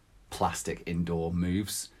real plastic indoor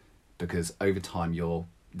moves, because over time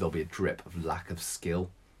there'll be a drip of lack of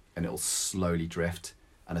skill and it'll slowly drift.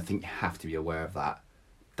 And I think you have to be aware of that.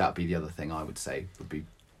 That'd be the other thing I would say would be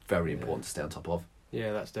very important to stay on top of.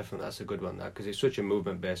 Yeah, that's a good one, that, because it's such a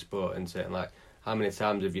movement-based sport, isn't it? And like, how many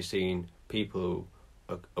times have you seen people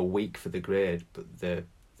who are weak for the grade, but they're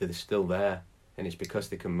still there, and it's because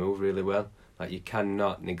they can move really well. Like, you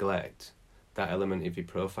cannot neglect that element of your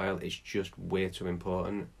profile. It's just way too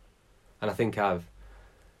important. And I think I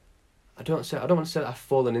don't want to say that I've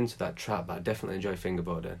fallen into that trap, but I definitely enjoy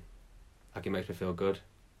fingerboarding. Like, it makes me feel good.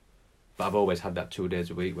 But I've always had that 2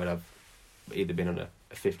 days a week where I've either been on a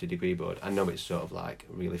 50-degree board. I know it's sort of like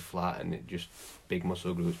really flat and it just big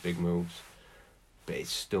muscle groups, big moves, but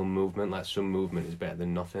it's still movement. Like, some movement is better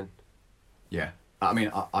than nothing. Yeah. I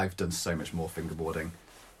mean, I've done so much more fingerboarding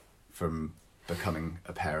from becoming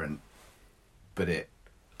a parent, but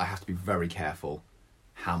I have to be very careful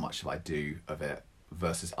how much I do of it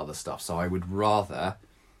versus other stuff. So I would rather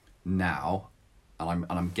now, and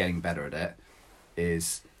I'm getting better at it,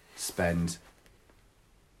 is find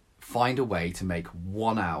a way to make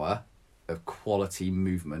 1 hour of quality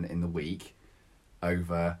movement in the week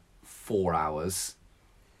over 4 hours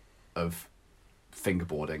of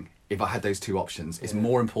fingerboarding. If I had those two options, it's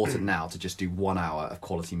more important now to just do 1 hour of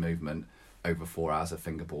quality movement over 4 hours of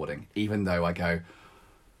fingerboarding, even though I go,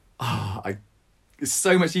 it's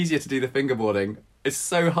so much easier to do the fingerboarding. It's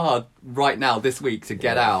so hard right now this week to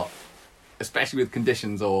get out, especially with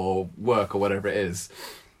conditions or work or whatever it is.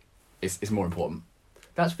 It's more important.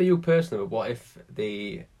 That's for you personally, but what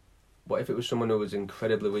if it was someone who was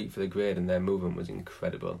incredibly weak for the grade and their movement was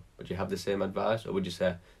incredible? Would you have the same advice, or would you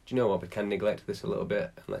say, do you know what, we can neglect this a little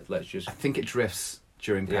bit and let's just... I think it drifts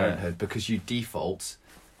during parenthood because you default,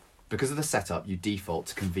 because of the setup, you default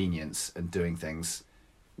to convenience and doing things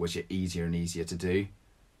which are easier and easier to do,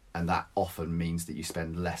 and that often means that you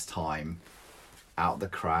spend less time out the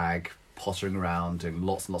crag, pottering around, doing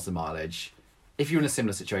lots and lots of mileage. If you're in a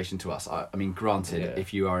similar situation to us, I mean, granted,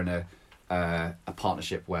 if you are in a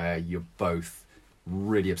partnership where you're both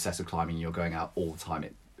really obsessed with climbing and you're going out all the time,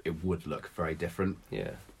 it would look very different.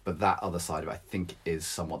 Yeah. But that other side of it, I think, is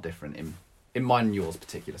somewhat different in mine and yours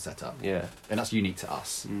particular setup. Yeah. And that's unique to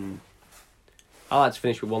us. I like to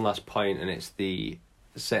finish with one last point, and it's the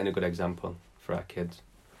setting a good example for our kids.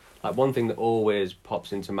 Like, one thing that always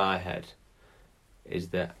pops into my head is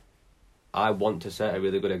that I want to set a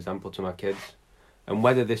really good example to my kids. And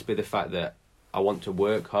whether this be the fact that I want to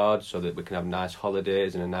work hard so that we can have nice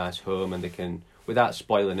holidays and a nice home, and they can, without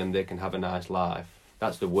spoiling them, they can have a nice life.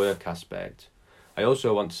 That's the work aspect. I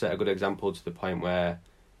also want to set a good example to the point where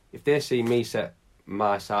if they see me set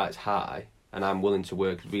my sights high and I'm willing to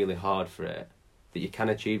work really hard for it, that you can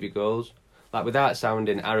achieve your goals. Like, without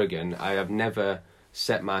sounding arrogant, I have never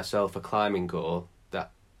set myself a climbing goal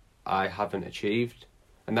that I haven't achieved.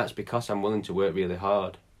 And that's because I'm willing to work really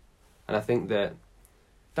hard. And I think that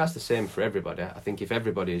that's the same for everybody. I think if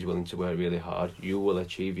everybody is willing to work really hard, you will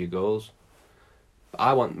achieve your goals. But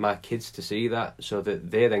I want my kids to see that so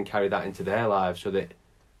that they then carry that into their lives, so that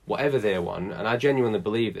whatever they want, and I genuinely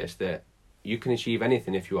believe this, that you can achieve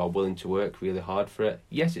anything if you are willing to work really hard for it.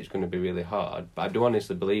 Yes, it's going to be really hard, but I do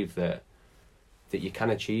honestly believe that you can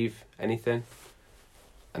achieve anything.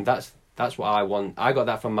 And that's what I want. I got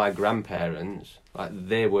that from my grandparents. Like,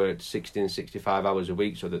 they worked 60 and 65 hours a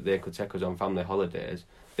week so that they could take us on family holidays.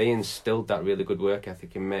 They instilled that really good work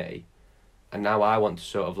ethic in me. And now I want to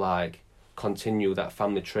sort of like continue that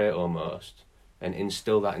family trait almost and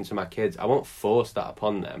instill that into my kids. I won't force that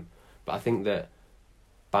upon them, but I think that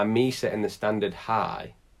by me setting the standard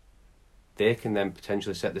high, they can then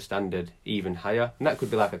potentially set the standard even higher. And that could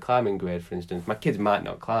be like a climbing grade, for instance. My kids might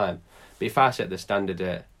not climb, but if I set the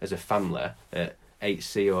standard as a family at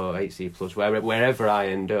 8C or 8C plus, wherever I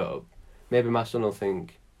end up, maybe my son will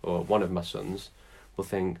think, or one of my sons will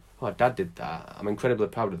think, oh, Dad did that. I'm incredibly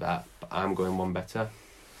proud of that, but I'm going one better.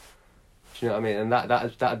 Do you know what I mean? And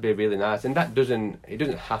that'd be really nice. And it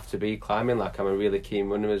doesn't have to be climbing. Like, I'm a really keen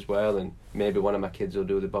runner as well, and maybe one of my kids will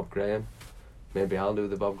do the Bob Graham. Maybe I'll do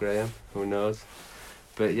the Bob Graham. Who knows?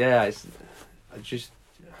 But yeah,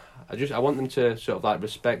 I want them to sort of like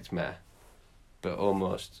respect me, but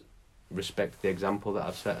almost respect the example that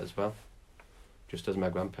I've set as well, just as my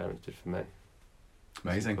grandparents did for me.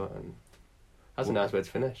 Amazing. That's a nice way to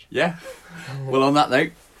finish. Yeah. Well, on that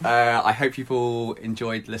note, I hope people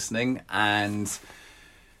enjoyed listening. And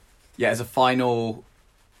yeah, as a final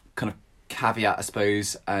kind of caveat, I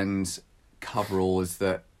suppose, and coverall, is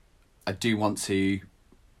that I do want to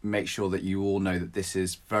make sure that you all know that this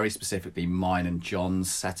is very specifically mine and John's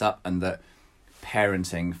setup, and that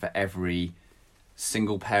parenting for every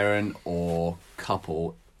single parent or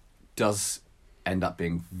couple does end up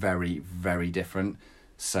being very, very different.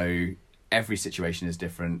 So every situation is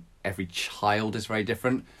different. Every child is very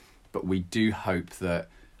different. But we do hope that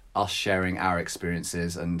us sharing our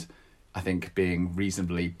experiences, and I think being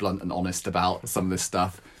reasonably blunt and honest about some of this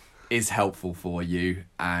stuff, is helpful for you.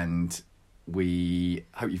 And we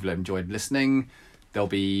hope you've enjoyed listening. There'll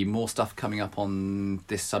be more stuff coming up on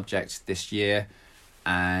this subject this year.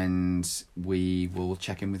 and we will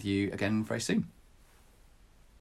check in with you again very soon.